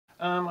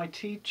I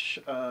teach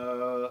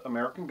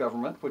American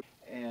government,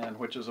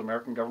 which is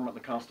American government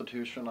and the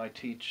Constitution. I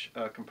teach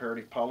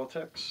comparative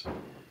politics,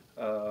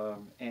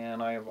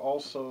 and I have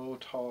also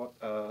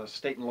taught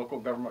state and local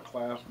government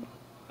class.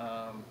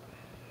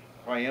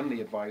 I am the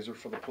advisor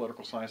for the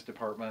political science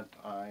department.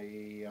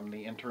 I am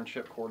the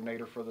internship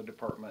coordinator for the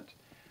department,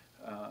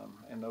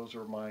 and those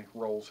are my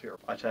roles here.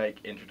 I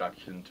take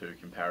Introduction to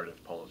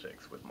Comparative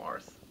Politics with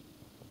Morris.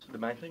 The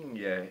main thing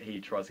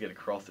he tries to get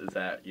across is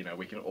that,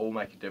 we can all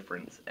make a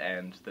difference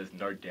and there's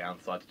no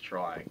downside to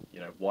trying.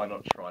 Why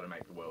not try to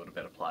make the world a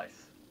better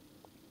place?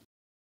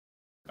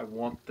 I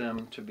want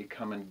them to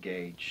become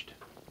engaged.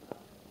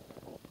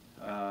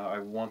 I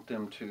want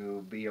them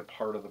to be a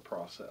part of the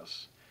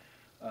process.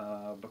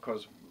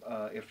 Because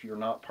if you're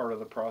not part of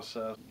the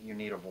process, you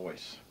need a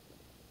voice,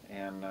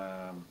 and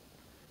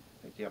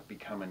you have to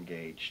become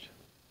engaged.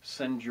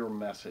 Send your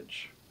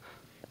message.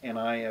 And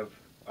I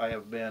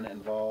have been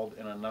involved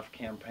in enough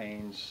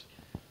campaigns.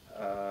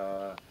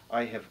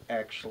 I have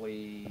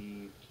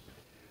actually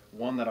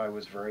one that I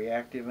was very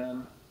active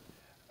in.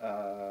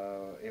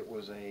 It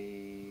was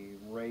a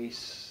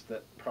race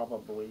that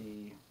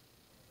probably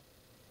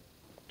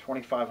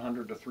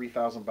 2,500 to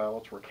 3,000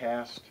 ballots were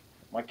cast.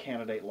 My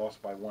candidate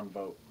lost by 1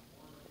 vote.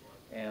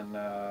 And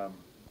I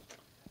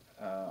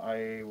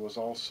was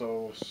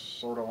also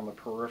sort of on the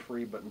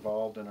periphery but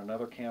involved in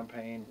another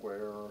campaign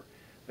where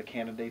the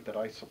candidate that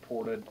I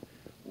supported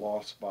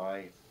lost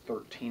by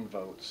 13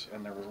 votes,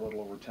 and there was a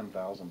little over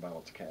 10,000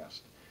 ballots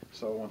cast.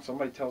 So when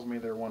somebody tells me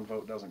their 1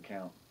 vote doesn't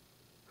count,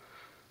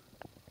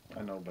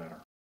 I know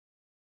better.